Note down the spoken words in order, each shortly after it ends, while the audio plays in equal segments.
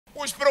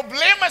Os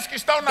problemas que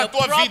estão na The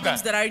tua vida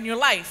problems that are in your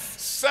life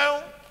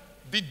são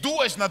de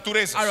duas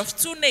naturezas. are of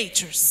two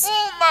natures.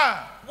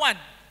 Uma One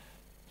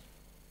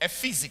é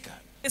física,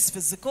 is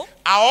physical,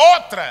 a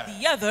outra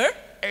the other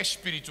é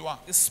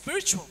espiritual. is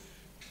spiritual.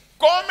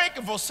 Como é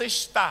que você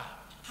está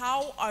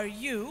How are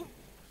you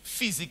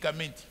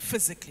fisicamente?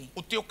 physically?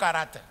 O teu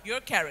caráter.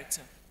 Your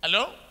character.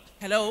 Alô?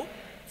 Hello?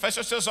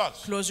 Fecha os seus olhos.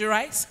 Close your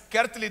eyes.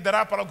 Quero te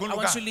liderar para algum I want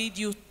lugar. to lead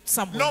you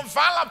somewhere. Não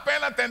vale a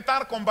pena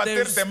tentar combater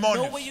There's no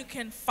demônios way you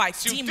can fight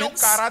se o teu demons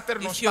caráter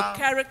não if your está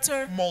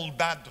character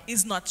moldado.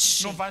 is not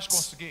Não vais shaped.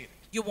 conseguir.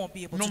 You won't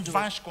be able Não to do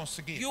vais it.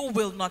 conseguir. You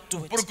will not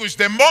do it. Porque os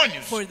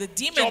demônios For the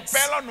te demons,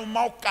 operam no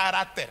mau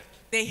caráter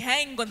they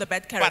hang on the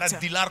bad para character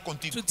dealar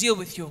contigo. to deal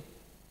with you.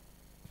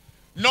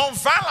 Não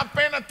vale a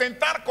pena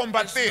tentar There's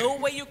combater no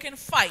way you can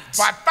fight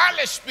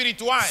batalhas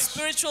espirituais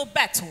spiritual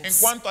battles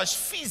enquanto as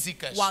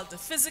físicas while the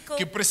physical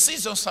que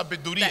precisam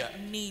sabedoria, that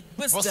need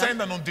você wisdom,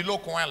 ainda não dealou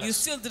com you elas.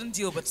 still didn't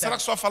deal with Será them.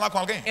 que estou a falar com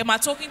alguém? Am I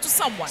talking to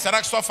someone? Será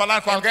que estou a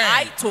falar com Am alguém?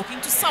 I talking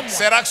to someone?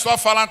 Será que estou a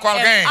falar com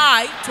alguém?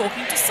 Am I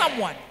talking to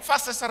someone?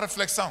 Faça essa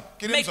reflexão.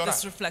 Queremos Make orar.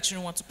 this reflection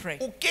and want to pray.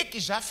 O que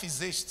já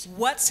fizeste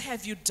What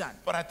have you done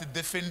para te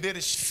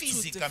defenderes to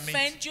fisicamente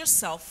defend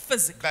yourself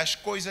physically das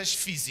coisas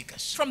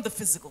físicas? from the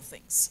physical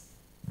things?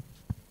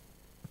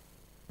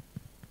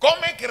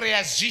 Como é que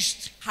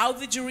reagiste? How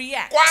did you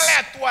react? Qual é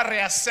a tua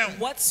reação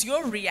What's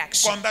your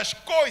reaction quando as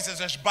coisas,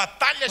 as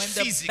batalhas when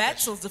the físicas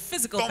battles, the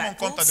physical tomam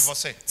conta de battles,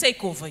 você?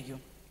 take over you?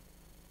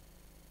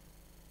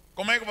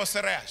 Como é que você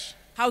reage?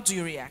 How do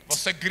you react?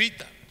 Você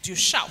grita, Do you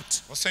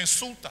shout? você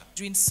insulta.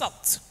 Do you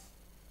insult?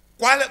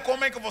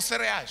 Como é que você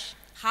reage?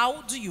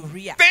 How do you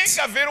react? Tem que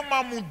haver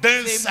uma There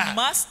mudança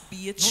must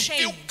be a no teu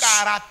change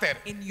caráter,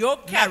 in your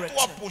na tua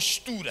character,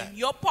 postura, in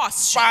your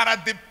posture, para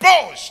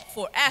depois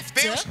for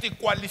after Deus te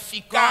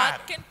qualificar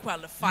God can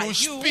qualify no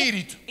you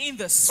espírito in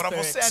the para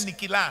você spirit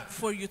aniquilar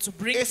for you to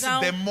bring esse down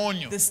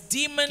demônio this que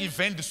demon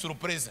vem de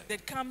surpresa.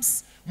 that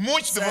comes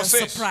Muitos de as a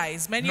vocês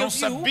surprise. Many não of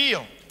you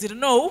sabiam didn't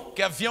know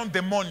que haviam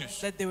demônios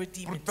that there were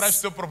por trás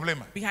do demons teu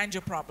problema. behind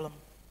your problem.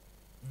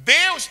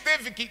 Deus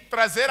teve que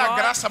trazer a God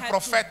graça had to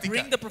profética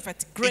bring the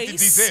prophetic e te grace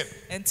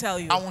dizer, and tell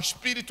you há um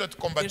espírito a te there's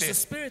combater. a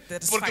spirit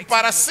that is Porque fighting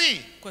para you. si,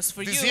 Because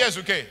for dizias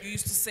you, o quê? you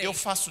used to say, Eu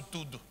faço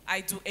tudo.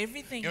 I do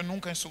everything. Eu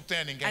nunca insultei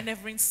a I ninguém.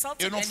 never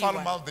insulted Eu não anyone.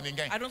 falo mal de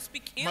ninguém. I don't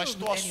speak ill Mas of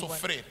estou a anyone,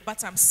 sofrer.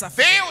 but I'm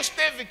suffering. Deus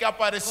teve que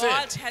aparecer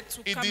God had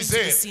to e come into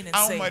the dizer, scene and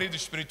há um say, marido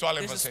espiritual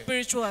em There's a você.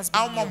 spiritual husband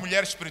Há in uma you.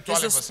 mulher espiritual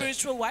em There's a você.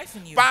 spiritual wife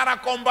in you. Para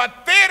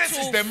combater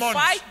esses To demônios,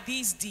 fight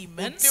these o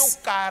demons, teu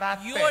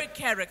caráter your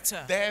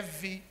character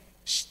deve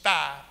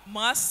estar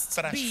must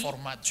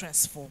transformado. be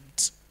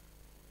transformed.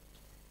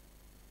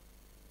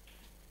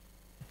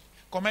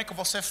 Como é que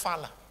você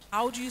fala?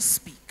 How do you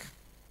speak?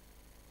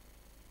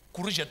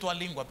 Corrige a tua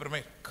língua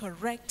primeiro.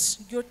 Correct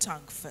your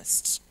tongue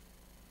first.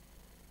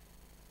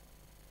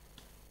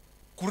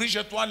 Corrige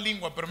a tua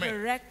língua primeiro.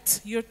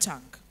 Correct your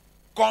tongue.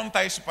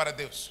 Conta isso para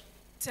Deus.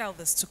 Tell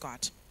this to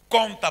God.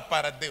 Conta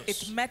para Deus.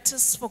 It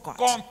matters for God.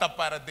 Conta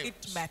para Deus.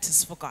 It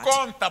matters for God.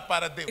 Conta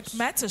para Deus. It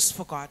matters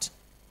for God.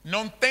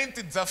 Não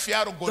tente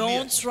desafiar o Don't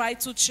Golias, try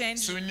to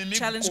Se o inimigo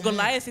challenge comum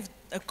Goliath if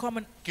a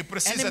common que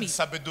precisa enemy de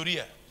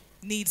sabedoria.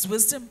 needs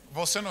wisdom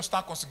Você não está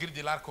a conseguir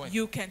lidar com ele.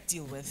 you can't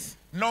deal with.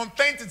 Não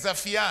tente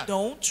desafiar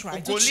Don't try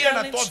o to Golias na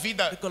challenge tua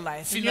vida the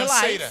Goliath in your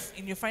financeira.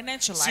 life, in your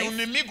financial Se o life.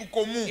 inimigo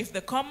comum If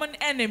the common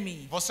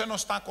enemy você não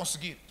está a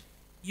conseguir,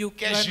 you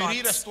quer cannot,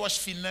 gerir as tuas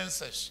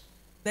finanças,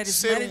 that is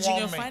ser managing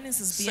your homem,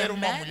 finances, be ser a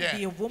uma man, mulher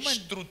be a woman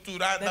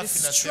estruturada that is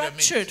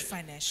financeiramente, structured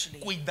financially,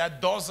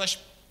 cuidadosas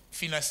that is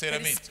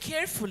financeiramente,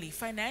 carefully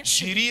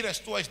financially, gerir as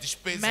tuas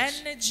despesas,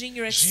 managing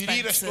your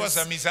gerir as tuas expenses,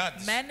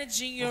 amizades.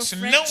 managing your Porque se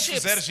não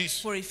fizeres friendships.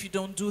 isso, For if you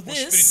don't do O this,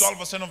 espiritual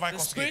você não vai the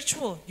conseguir.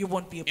 spiritual you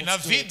won't be E able na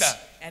to do it.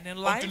 vida, And in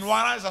life,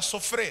 continuarás a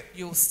sofrer.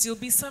 you'll still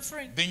be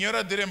suffering. Dinheiro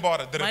a ir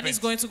embora, de Money is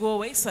repente. going to go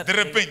away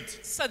suddenly. repente.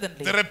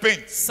 Suddenly. De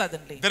repente.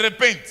 Suddenly. De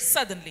repente.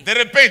 Suddenly. De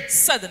repente.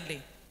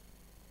 Suddenly.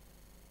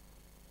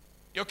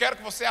 Eu quero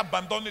que você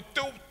abandone I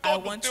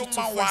todo o want teu you to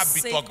mau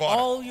hábito forsake agora.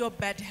 all your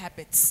bad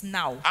habits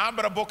now.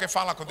 Abra a boca e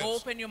fala com Deus.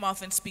 Open your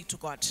mouth and speak to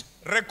God.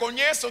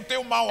 Reconheça o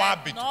teu mau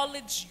hábito.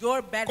 Acknowledge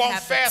your bad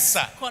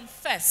Confessa. habits.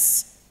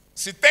 Confess.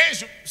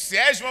 Se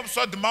és uma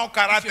pessoa de mau If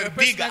you're caráter, a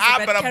person diga, who has a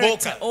abra bad a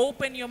character, boca.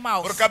 open your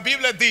mouth. Porque a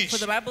Bíblia diz, For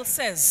the Bible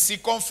says, se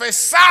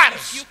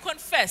confessares you o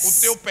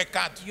confess teu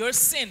pecado your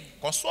sin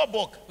com a sua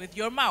boca, with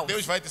your mouth,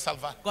 Deus vai te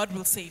salvar. God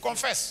will save you.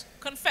 Confesse.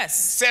 Confess.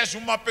 Se és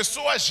uma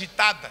pessoa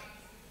agitada,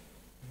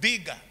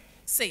 diga,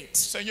 Say it.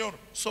 Senhor,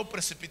 sou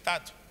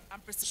precipitado. I'm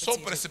Sou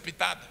precipitated.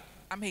 precipitada.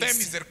 I'm Tem hasty.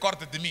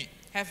 misericórdia de mim.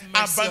 Have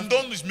mercy on me.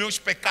 Abandono os meus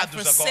pecados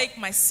agora. Forsake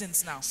my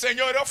sins now.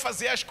 Senhor, eu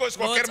fazia as coisas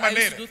de Lord, qualquer I used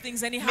maneira. to do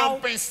things anyhow.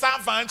 Não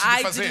pensava antes de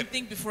I fazer. didn't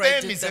think before I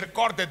Tem did them.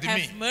 misericórdia de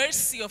Have mim.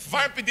 mercy of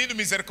Vai me. pedindo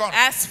misericórdia.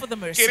 Ask for the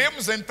mercy.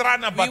 Queremos entrar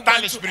na We batalha want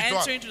to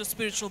espiritual. enter into the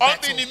spiritual Onde o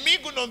battle,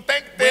 inimigo não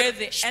tem que where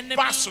ter the enemy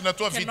espaço na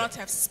tua vida. cannot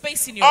have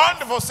space in your life.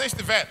 Onde você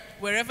estiver,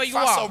 Wherever you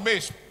faça are, o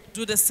mesmo.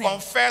 do the same.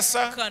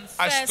 Confessa Confess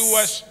as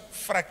tuas your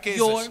fraquezas.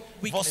 Você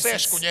as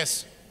weaknesses.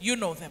 conhece. You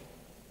know them.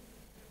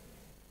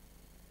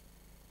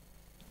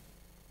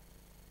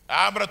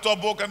 Abra tua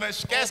boca, não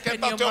esquece quem Open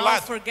está ao your teu mouth,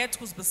 lado. forget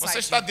who's Você beside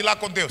está you. de lá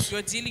com Deus.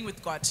 You're dealing with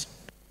God.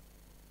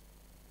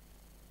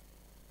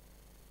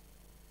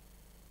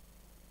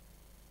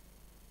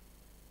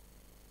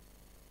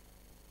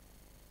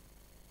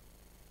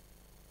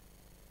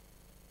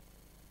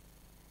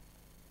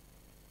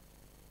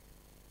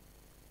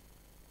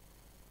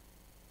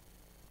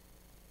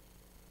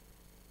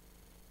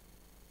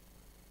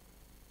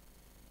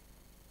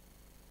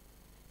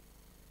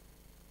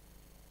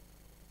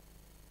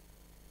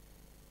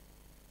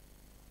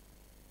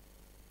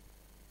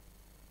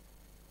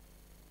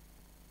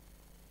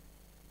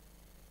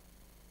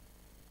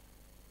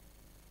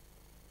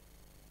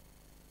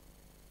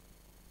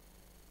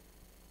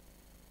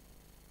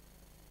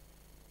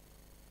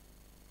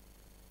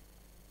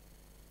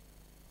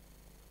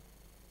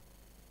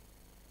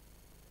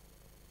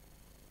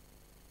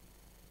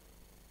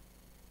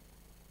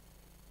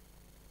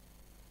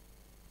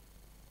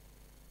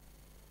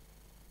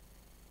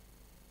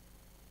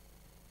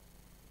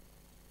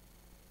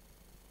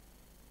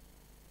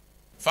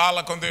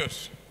 Fala com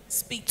Deus.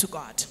 Speak to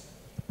God.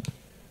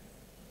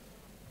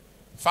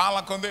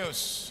 Fala com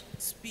Deus.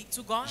 Speak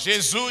to God.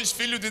 Jesus,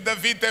 filho de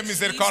Davi, tem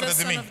misericórdia Jesus,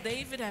 de son mim. of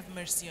David, have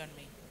mercy on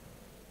me.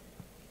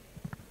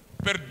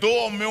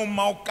 Perdoa o meu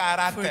mau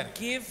caráter.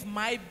 Forgive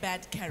my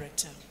bad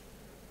character.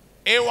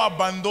 Eu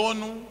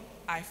abandono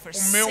I o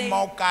forsake meu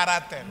mau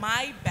caráter.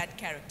 my bad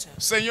character.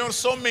 Senhor,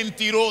 sou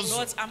mentiroso.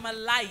 Lord, I'm a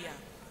liar.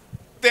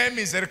 Tem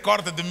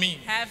misericórdia de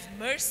mim. Have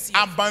mercy.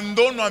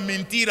 Abandono a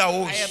mentira I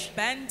hoje.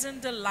 abandon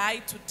the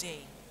lie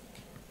today.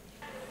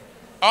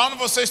 Onde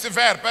você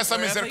estiver, peça a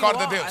Wherever you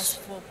misericórdia de are, Deus. ask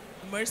for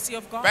mercy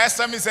of God.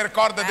 Peça a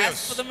misericórdia de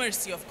Ask for the Deus.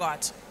 mercy of God.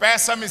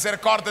 Peça a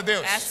misericórdia de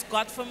Deus. Ask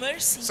God for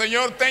mercy.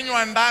 Senhor, tenho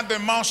andado em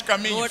maus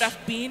caminhos. Lord,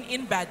 I've been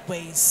in bad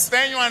ways.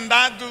 Tenho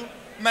andado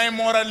na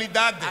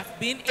imoralidade. I've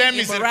been Tem in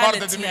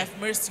misericórdia de immorality. mim. Have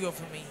mercy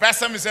over me.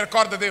 Peça a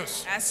misericórdia de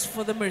Deus. Ask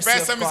for the mercy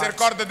Peça a of God.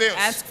 misericórdia de Deus.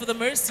 Ask for the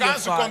mercy of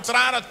Caso God.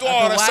 contrário, a tua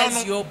Otherwise,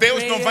 oração, your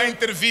Deus não vai prayer,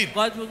 intervir.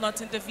 God will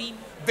not intervene.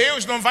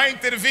 Deus não vai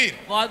intervir.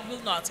 God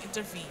will not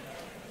intervene.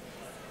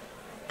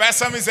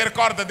 Peça a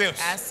misericórdia de Deus.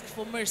 Ask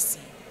for mercy.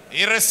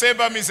 E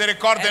receba a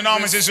misericórdia em And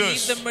nome de receive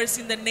Jesus. the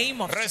mercy in the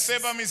name of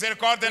Receba a Jesus.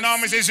 misericórdia em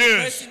nome de Receive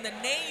the Jesus. mercy in the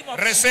name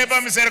of Receba a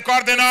Jesus.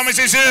 misericórdia em nome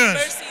de Receive the Jesus.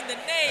 mercy in the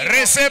name of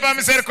Receba a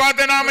Jesus.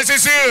 misericórdia em nome de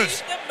Jesus.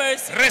 Receive the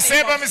mercy in the Receba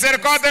a name of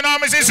misericórdia em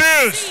nome de Jesus.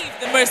 Jesus. Receive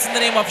the mercy in the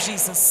name of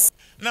Jesus.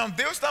 Não,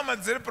 Deus está me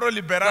dizendo para eu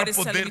liberar God is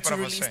telling poder me para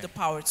to release você. the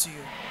power to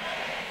you.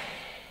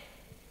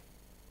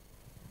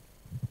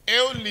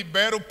 Eu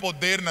libero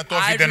poder na tua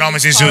I vida em nome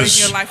de release power in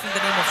Jesus. your life in the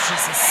name of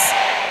Jesus.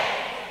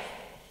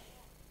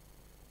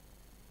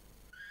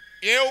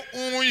 Eu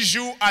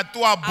unjo a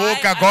tua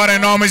boca I agora em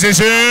nome de In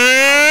Jesus. the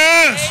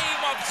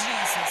name of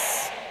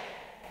Jesus.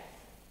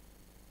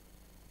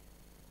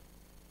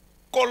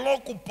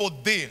 Coloco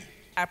poder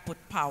I put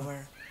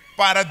power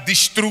para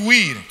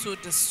destruir to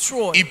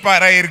destroy e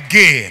para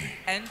erguer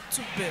and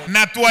to build.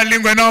 na tua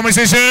língua em nome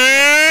de Jesus.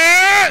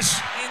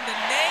 In the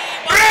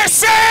name of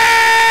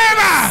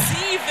Receba!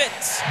 Receive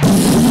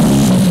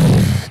it.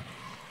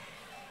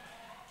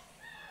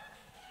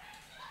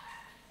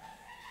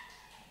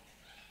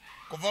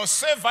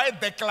 Você vai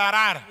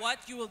declarar, What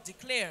you will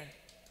declare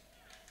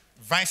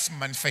vai se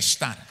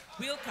manifestar.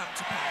 will come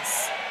to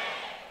pass.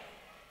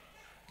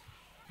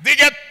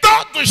 Diga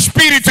todo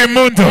espírito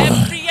imundo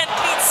Every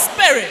unclean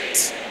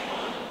spirit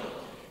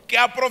que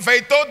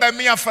aproveitou da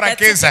minha that took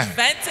fraqueza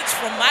advantage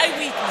from my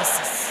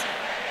weaknesses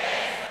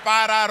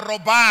para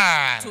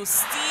roubar, to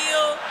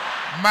steal,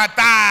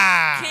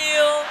 matar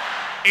kill,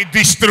 e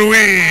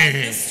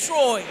destruir.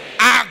 destroy.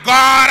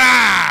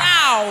 Agora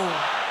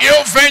Now,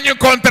 eu venho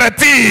contra I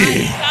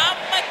ti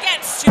come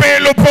against you.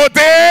 pelo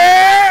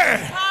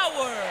poder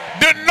Power.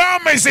 do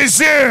nome de Jesus.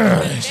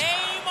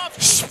 Name of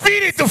Jesus.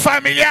 Espírito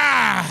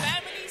familiar,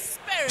 Family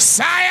spirit.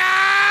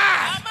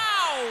 saia! Come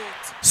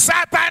out.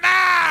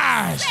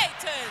 Satanás,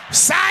 Satan.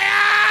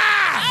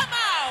 saia! Come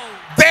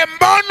out.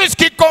 Demônios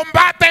que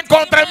combatem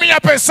contra a minha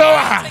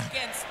pessoa.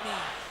 Against me.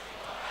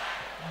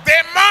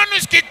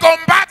 Demônios que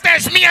combatem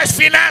as minhas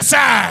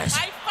finanças.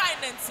 My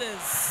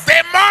finances.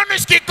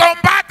 Demônios que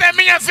combatem a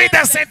minha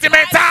vida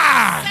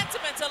sentimental.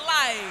 Sentimental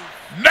life.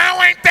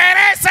 Não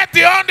interessa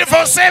de onde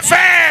você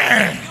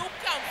vem. You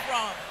come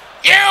from.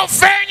 Eu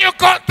venho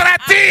contra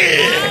ti.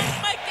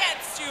 Come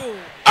against you.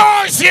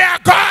 Hoje e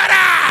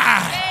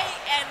agora.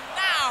 Day and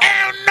now.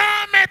 Em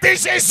nome de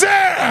Jesus.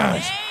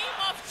 Name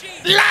of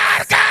Jesus.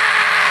 Larga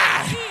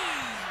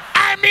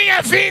a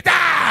minha vida.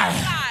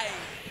 Life.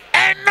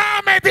 Em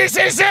nome de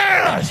Jesus.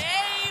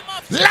 Name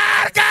of Jesus.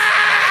 Larga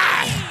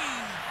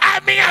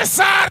a minha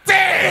sorte.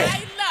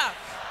 My luck.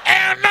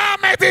 Em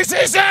nome de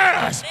Jesus.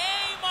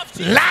 Name of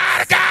Jesus.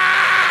 Larga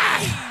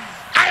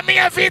a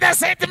minha vida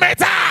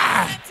sentimental.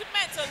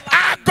 Sentimental life.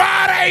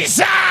 Agora e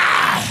já.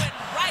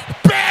 Right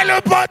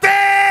Pelo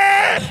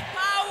poder.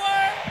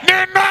 power.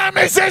 No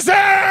nome de Jesus.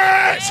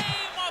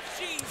 Name of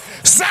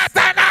Jesus.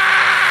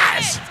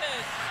 Satanás.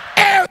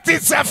 Satan. Eu te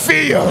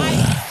desafio.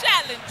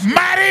 Challenge.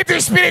 Marido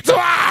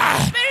espiritual.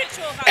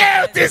 Spiritual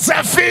Eu husband. te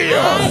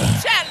desafio.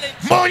 Challenge.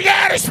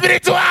 Mulher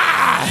espiritual,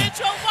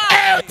 Spiritual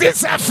eu wife.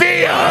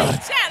 desafio.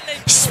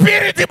 Challenge.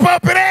 Espírito de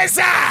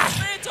pobreza,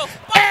 Spirit of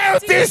eu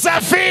poverty.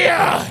 desafio.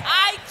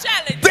 I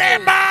challenge you.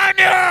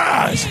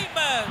 Demônios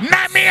Demons.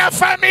 na minha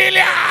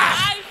família,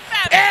 My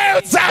family.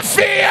 eu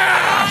desafio.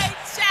 I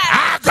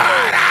challenge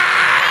Agora,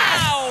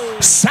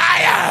 now.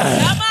 saia,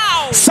 Come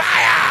out.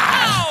 saia,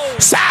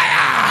 Out.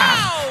 saia,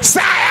 Out.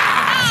 saia,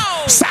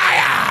 Out.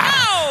 saia,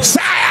 Out.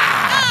 saia,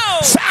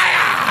 Out.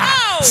 saia,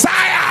 Out.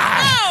 saia.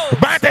 Out.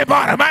 Manda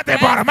embora, manda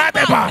embora,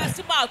 manda embora. Cast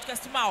him out.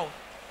 Cast him out.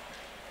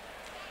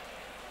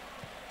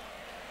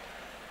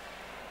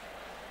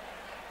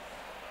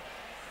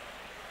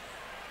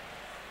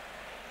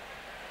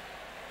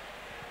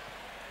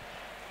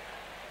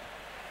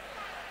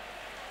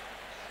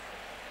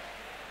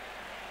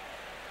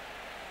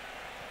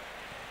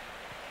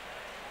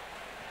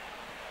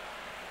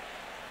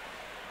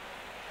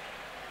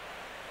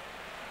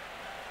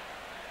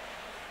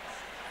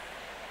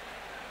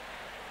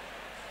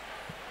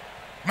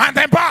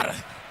 Manda embora,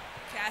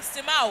 Cast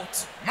him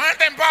out.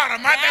 manda embora,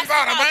 manda Cast him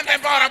embora, out, manda cast him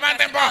embora, out, manda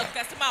cast him embora. out,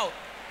 Cast him out.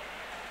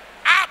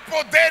 Há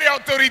poder e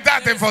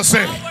autoridade em você.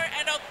 Power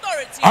and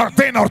authority. in you.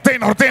 Ordena,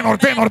 ordena, ordena,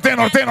 ordena,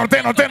 ordena, ordena,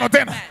 ordena, ordena,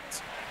 ordena.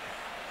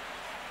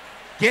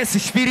 Que esse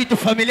espírito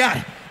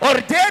familiar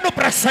ordeno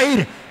para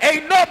sair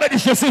em nome de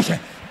Jesus.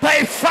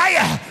 By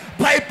fire,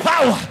 by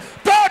power,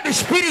 todo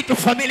espírito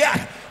familiar,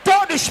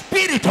 todo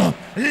espírito,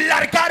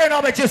 largar em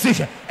nome de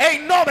Jesus.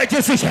 Em nome de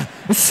Jesus.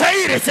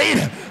 Sair,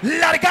 sair,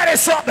 largar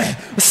esse homem.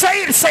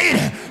 Sair,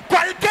 sair.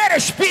 Qualquer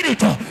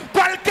espírito,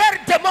 qualquer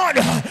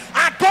demônio,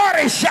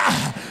 agora já.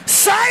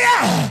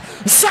 Saia,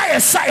 saia,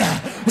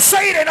 saia.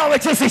 Sair em nome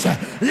de Jesus.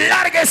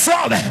 Larga esse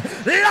homem,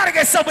 larga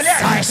essa mulher.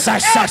 Sai, sai,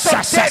 sai,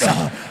 sai, sai.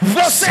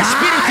 Você,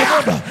 espírito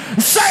imundo,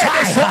 saia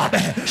desse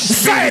homem,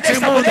 saia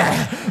dessa mulher,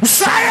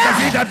 saia da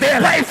vida dele,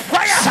 vai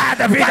fire, sai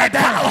da vida vai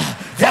dela. power.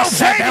 Você Eu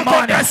venho demônio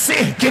contra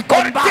si, que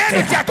combate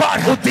ordeno-te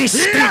agora, o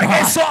destino.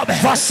 larga esse homem,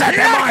 Você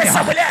larga demônio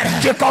essa mulher,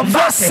 que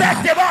combate você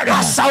demônio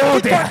a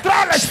saúde. que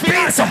controla as Espírito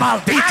finanças,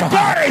 maldito,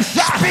 agora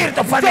já,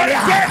 espírito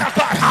familiar, ordeno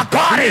agora,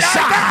 agora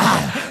já,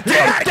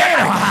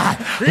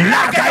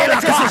 larga ele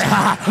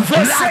agora,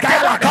 você larga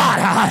ele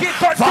agora, que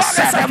controla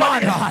você essa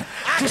demônio família,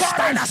 que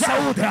está na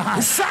saúde,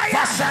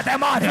 você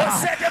demônio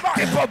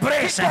que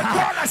pobreza,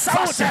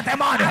 você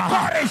demônio,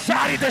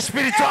 marido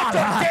espiritual,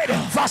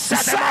 você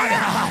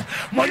demônio,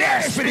 mulher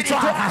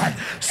espiritual,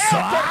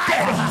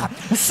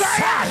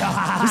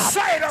 saia,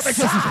 saia em nome de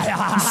Jesus,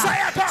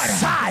 saia agora,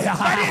 saia,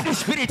 marido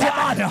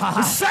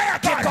espiritual, saia agora,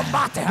 que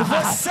combate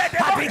você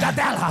a vida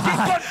dela, que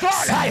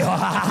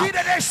controla a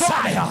vida desse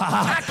homem,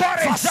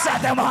 agora você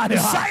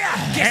demônio, saia,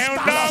 em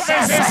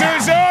nome de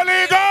Jesus,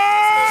 Holy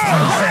Ghost,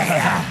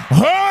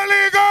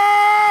 Holy Ghost.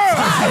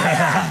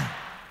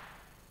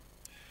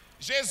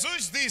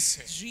 Jesus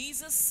disse: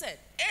 Jesus said,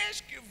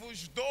 eis que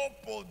vos dou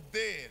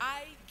poder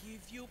I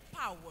give you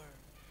power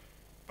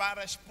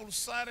para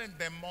expulsarem to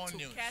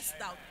demônios cast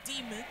out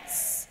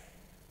demons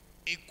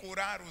e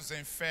curar os and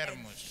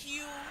enfermos.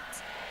 heal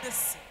the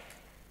sick.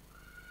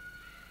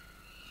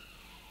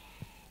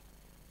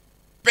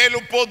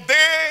 Pelo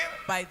poder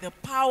By the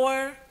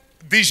power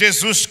de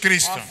Jesus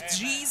Cristo. of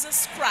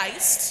Jesus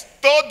Christ,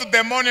 Todo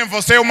demônio em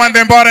você eu mando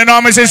embora em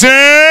nome de Jesus. in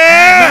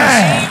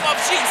the name of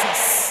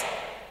Jesus.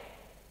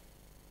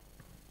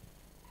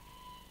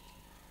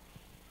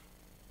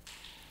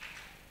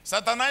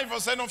 Satanás,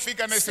 você não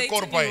fica nesse Satan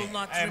corpo aí. will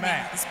not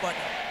remain in this body.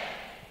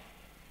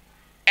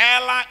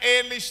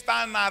 Ele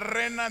está na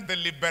arena de They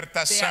are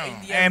libertação.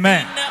 in the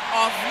Amen.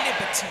 arena of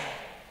liberty.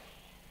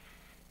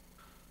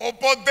 O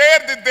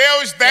poder de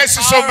Deus desce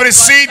power sobre of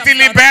God si e te comes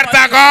liberta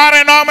out of agora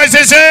em nome de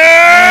Jesus.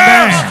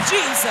 Of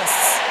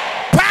Jesus.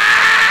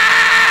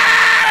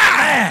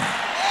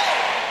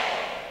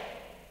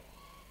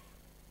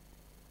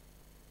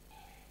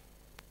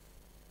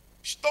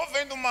 Estou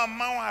vendo uma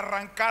mão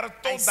arrancar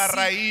toda a see.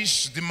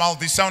 raiz de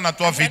maldição na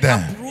tua And vida.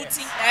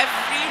 uprooting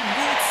every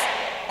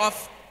root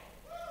of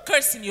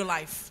curse in your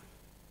life.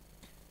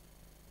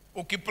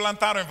 O que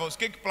plantaram em você? O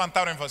que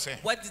plantaram em você?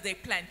 What did they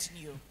plant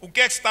in you? O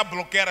que é que está a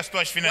bloquear as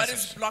tuas What is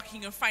finanças?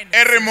 blocking your finances?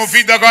 É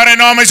removido agora em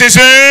nome de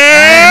Jesus. In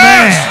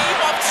the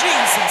name of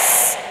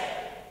Jesus.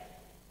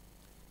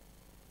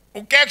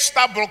 O que é que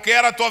está a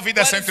bloquear a tua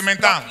vida What is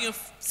sentimental? blocking your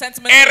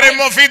sentimental É life?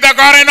 removido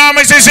agora em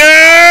nome de Jesus. In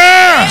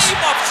the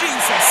name of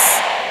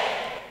Jesus.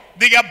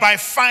 Diga by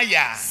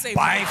fire, Say,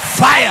 by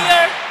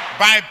fire,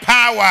 by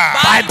power,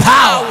 by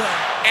power.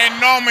 em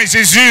nome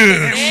de Jesus.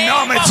 In the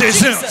name of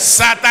Jesus.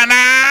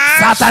 Satanás,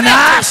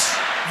 Satanás,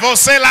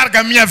 você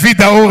larga minha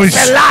vida hoje.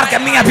 você larga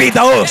minha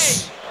vida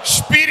hoje.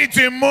 Espírito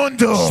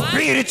imundo,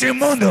 Espírito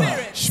imundo,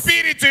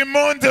 espírito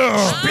imundo,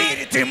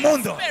 espírito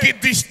imundo, que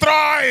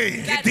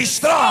destrói That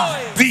destrói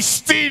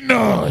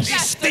destinos.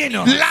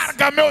 destino.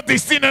 Larga meu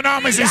destino em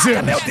nome de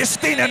Jesus. Meu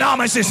destino em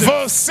nome de Jesus.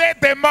 Você,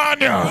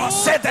 demônio,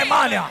 Você,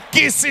 demônio,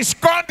 que se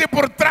esconde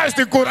por trás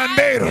de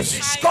curandeiros.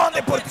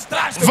 esconde por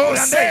trás do Você,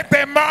 curandeiro.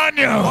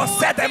 demônio,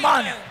 Você,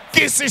 demônio,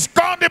 que se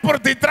esconde por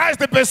detrás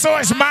de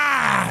pessoas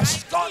más.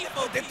 esconde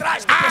por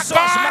detrás de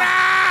pessoas más. Agora,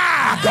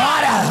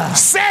 Agora.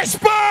 Se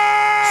expôs.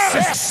 Se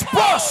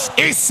expôs.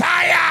 E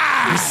saia.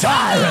 E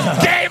saia.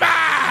 Queima.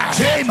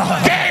 Queima.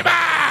 Queima.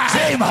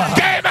 Queima.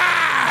 Queima.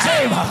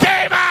 Queima.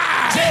 Queima.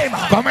 Queima.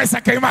 Começa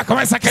a queimar,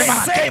 começa a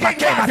queimar. Queima,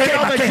 queima,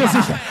 queima, queima.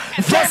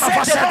 Você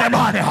é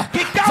demônio.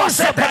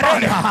 Você é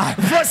demônio.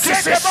 Você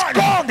se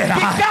esconde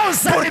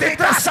por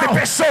detrás de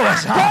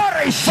pessoas.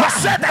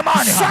 Você é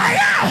demônio.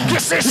 Que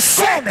se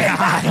esconde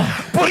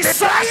por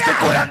detrás de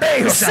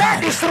curandeiros. Você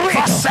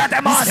é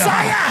demônio.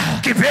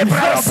 Que vem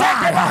para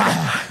roubar.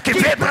 Que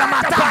vem para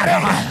matar.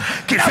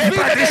 Que vem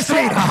para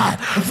destruir.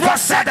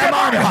 Você é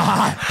demônio.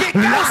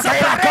 Larga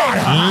ele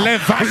agora.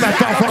 Levanta a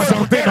tua voz,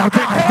 ordena.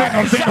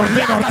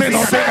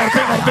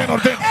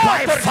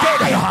 Vai,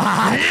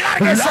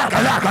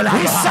 larga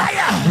e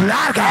saia.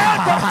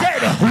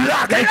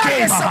 Larga e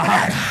queima.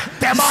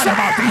 Demônio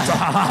maldito.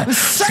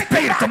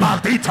 Espírito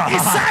maldito. E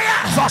saia.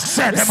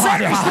 Você é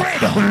demônio.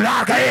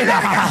 Larga ele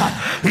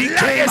e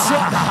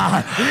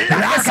queima.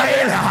 Larga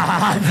ele.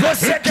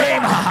 Você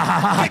queima.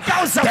 Que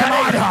causa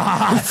demônio.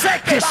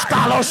 Que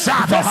está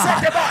alojado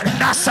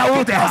na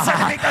saúde.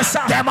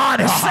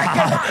 Demônio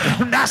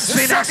nas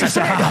finanças.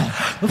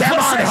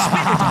 Demônio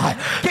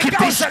que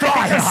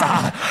destrói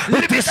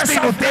o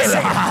destino dele,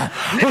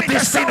 o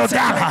destino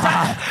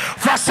dela.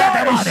 Você é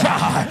demônio.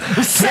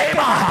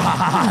 Queima.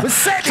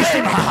 Você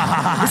queima.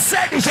 Você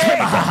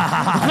queima.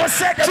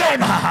 Você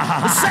queima.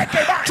 Você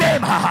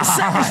queima.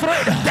 Você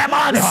destruído.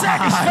 Demônio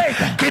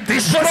que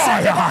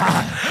destrói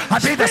a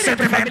vida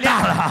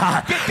sentimental.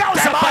 Que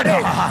causa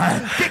demônio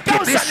que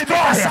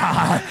destrói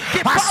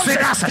as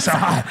finanças,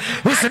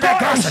 os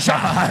negócios.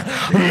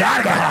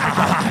 Larga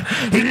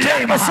e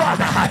queima.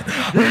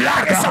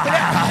 Larga essa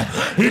mulher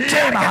e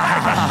queima.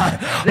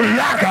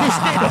 Larga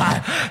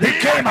e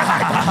queima.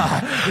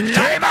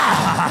 Queima.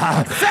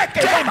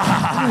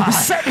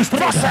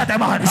 Você é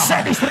demônio.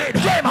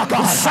 Queima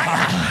agora.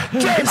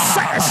 Queima.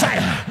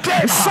 Saia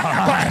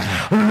agora.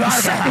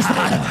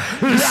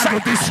 Larga o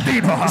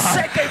destino.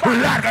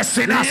 Larga as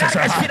finanças.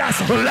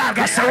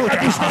 Larga a saúde.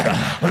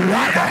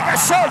 Larga as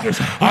sonhos.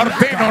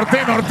 Ordena.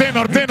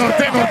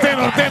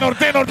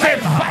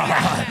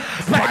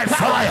 Vai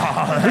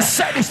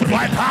fire,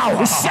 vai power,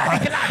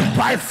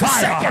 vai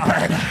fire,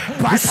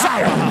 vai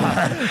saia,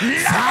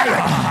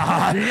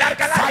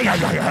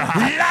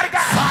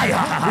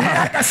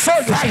 larga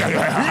sonhos,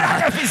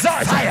 larga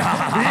visões,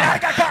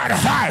 larga agora,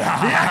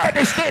 larga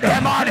destino,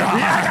 demônio,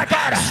 larga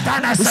agora, está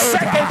na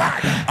saúde,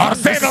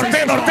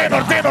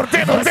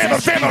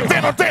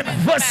 ordena,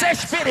 você é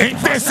espírito,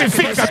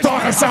 intensifica a tua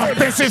oração,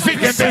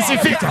 intensifica, você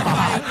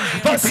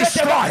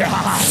destrói,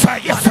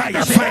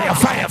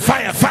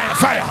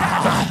 fire.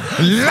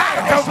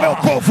 Larga o meu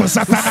povo,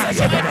 Satanás.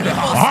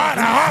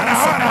 Ora.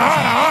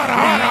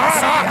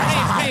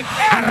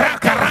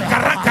 Arranca.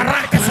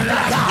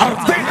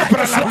 Ordena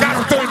para largar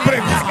o teu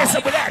emprego.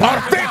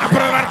 Ordena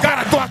para largar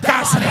a tua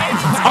casa.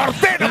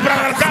 Ordena para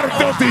largar o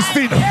teu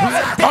destino.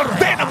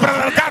 Ordena para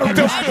largar o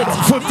teu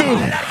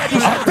futuro.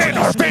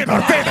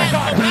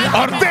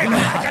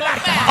 Ordena.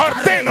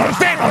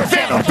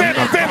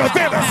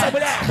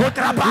 O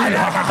trabalho,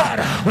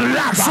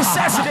 larga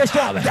sucesso deste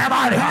homem,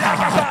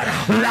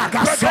 larga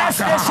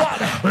progresso desse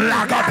homem,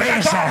 larga a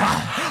bênção,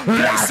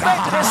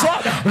 crescimento desse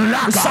homem,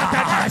 larga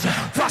Satanás,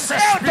 você é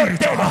o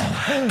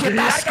que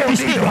está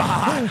escondido,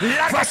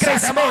 larga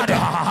crescimento,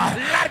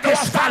 larga o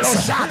está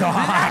alojado,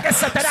 larga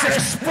Satanás, ser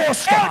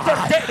exposto,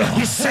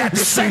 e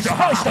ser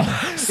exposto,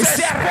 e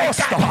ser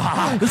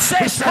arrancado,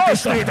 ser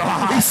exposto,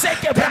 e ser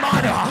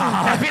quebrado,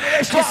 na vida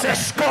deste homem,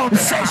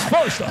 ser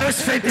exposto,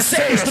 ser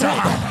destruído,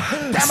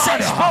 ser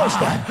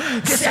exposto,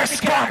 que se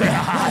esconde,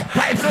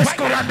 vai nos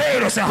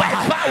curandeiros, vai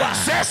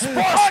ser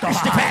exposto, onde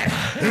estiver,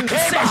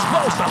 ser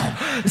exposto,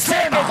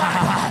 ser queimado,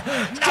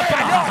 na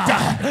palhota,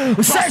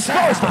 ser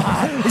exposto,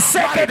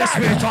 ser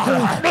queimado,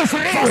 nos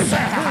livros,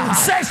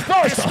 ser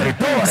exposto,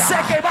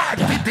 ser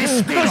queimado,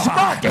 nos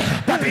montes,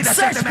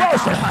 ser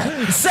exposto,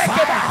 ser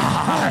queimado,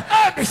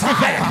 onde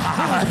estiver,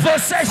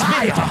 você é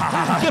espírito,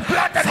 que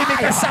planta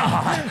limitação,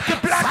 que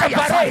planta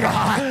barreira,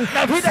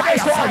 na vida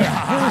deste homem,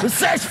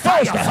 ser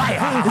exposto,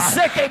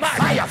 ser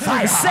queimado,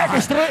 ser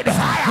destruído,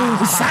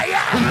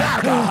 saia,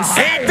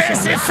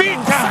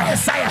 intensifica.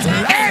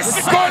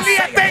 Esse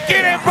colia tem que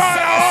ir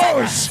embora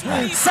hoje.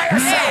 Saia.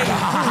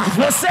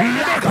 Você é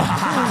inimigo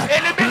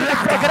do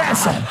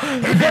progresso,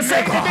 você é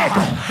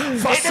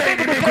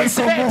inimigo do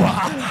crescimento,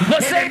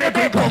 você é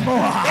inimigo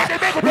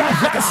do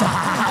avanço.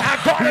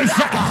 Agora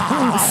já,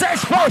 ser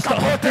exposto,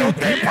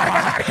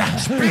 larga.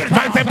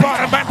 Manda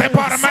embora.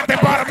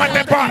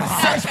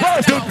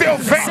 Do teu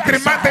ventre,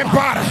 manda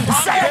embora.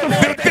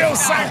 Do teu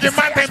sangue,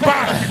 manda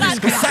embora.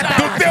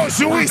 Do teu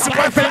juízo,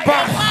 manda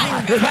embora.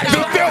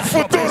 Do teu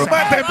futuro,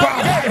 manda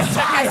embora.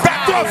 Da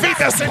tua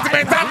vida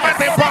sentimental,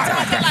 manda embora.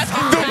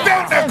 Do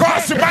teu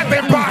negócio, manda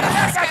embora.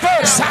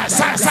 Sai.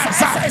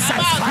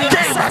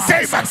 Queima.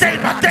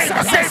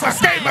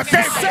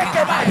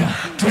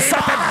 Que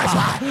Satanás,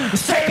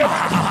 ser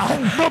queimado,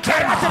 no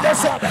caráter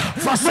desse homem,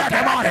 você é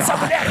demônio, essa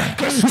mulher,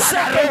 que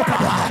está na roupa,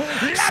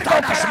 larga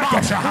o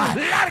caráter,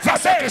 larga a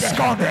bênção,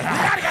 esconde.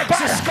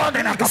 Se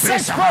esconde na cabeça. Se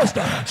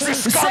exposto. Se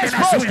esconde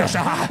nas unhas.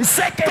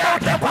 Se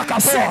queimado com a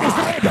cabeça. Se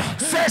destruído.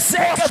 Se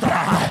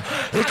quebrado.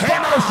 E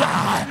queima no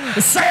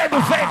chão. Saia do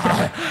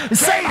ventre.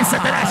 Saia de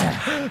Satanás.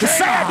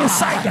 Saia do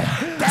sangue.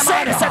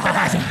 Saia de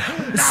Satanás.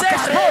 Se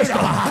exposto.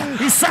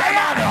 E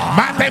saia.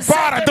 Mata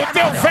embora do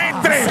teu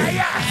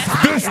ventre.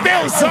 Dos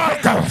teus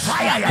órgãos.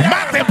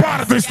 Mata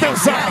embora dos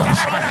teus órgãos.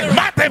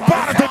 Mata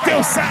embora do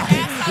teu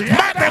sangue.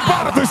 Mata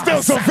embora dos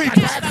teus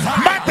ouvidos.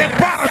 Mata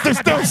embora dos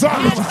teus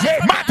olhos.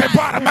 Mata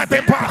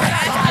embora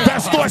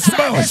das tuas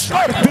mãos,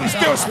 dos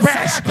teus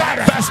pés,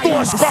 das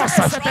tuas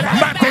costas.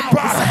 Mata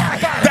embora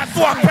da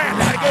tua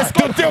pele,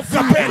 do teu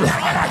cabelo,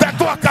 da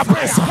tua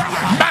cabeça.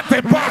 Mata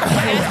embora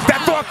da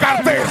tua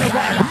carteira.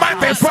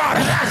 Mata embora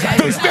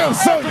dos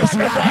teus olhos.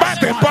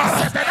 Mata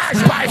embora.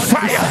 By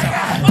fire,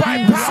 by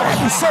power,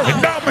 em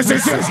nome de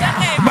Jesus.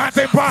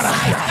 Mata embora,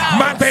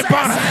 mata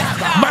embora,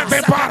 mata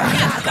embora,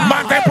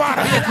 mata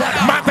embora,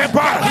 mata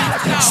embora.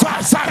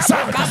 Sai, sai,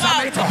 sai,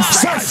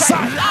 sai,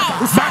 sai.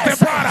 Mata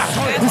embora,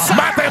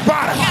 mata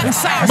embora,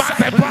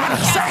 mata embora.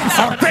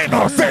 Ordena,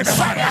 ordena.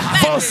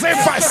 Você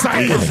vai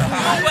sair,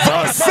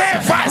 você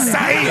vai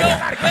sair.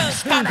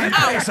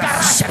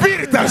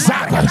 Espírito das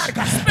águas,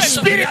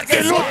 espírito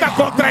que luta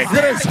contra a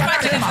igreja.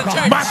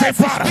 Mata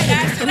embora,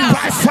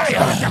 by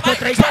fire.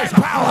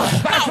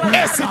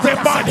 Esse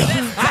demônio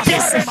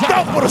que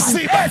sentou por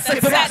cima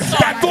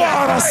da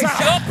tua oração,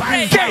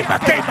 queima,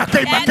 queima,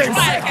 queima, queima,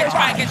 queima,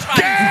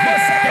 queima,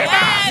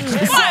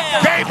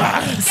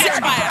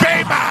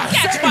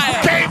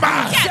 queima,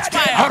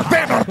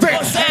 ordena, ordena,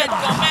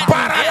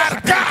 para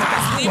largar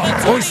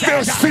os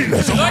teus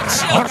filhos,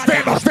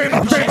 ordena, ordena,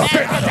 ordena,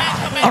 ordena,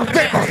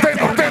 ordena,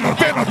 ordena, ordena,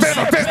 ordena,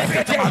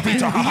 ordena,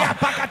 ordena,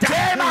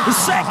 queima,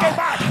 ser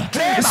queimado,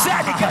 ser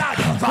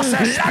aniquilado.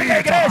 Larga a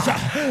igreja,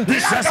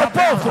 larga o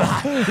povo,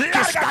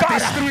 larga agora,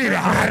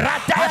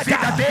 a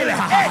vida dele,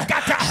 larga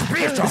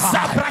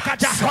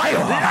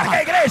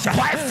a igreja,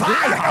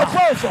 larga o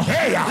povo,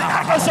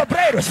 larga os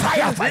obreiros,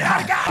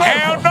 larga.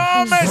 É o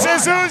nome de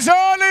Jesus,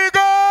 Holy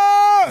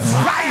Ghost!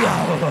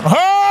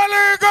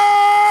 Holy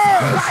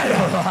Ghost!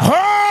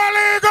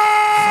 Holy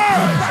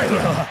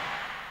Ghost!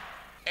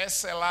 É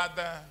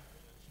selada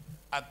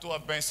a tua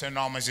bênção em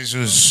nome de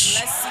Jesus.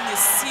 Blessing is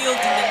sealed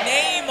in the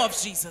name of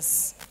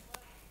Jesus.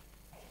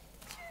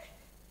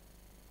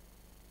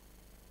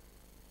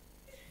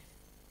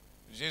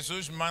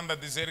 Jesus manda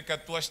dizer que a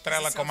tua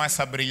estrela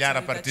começa a brilhar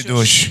a partir de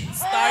hoje.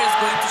 Star is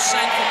going to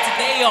shine from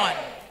today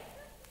on.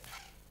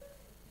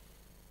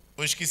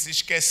 Os que se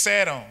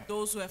esqueceram,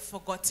 Those who have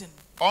forgotten,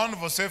 onde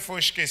você foi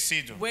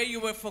esquecido, where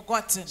you were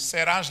forgotten,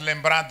 serás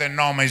lembrado em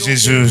nome de you'll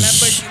be remembered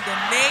Jesus. in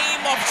the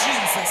name of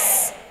Jesus.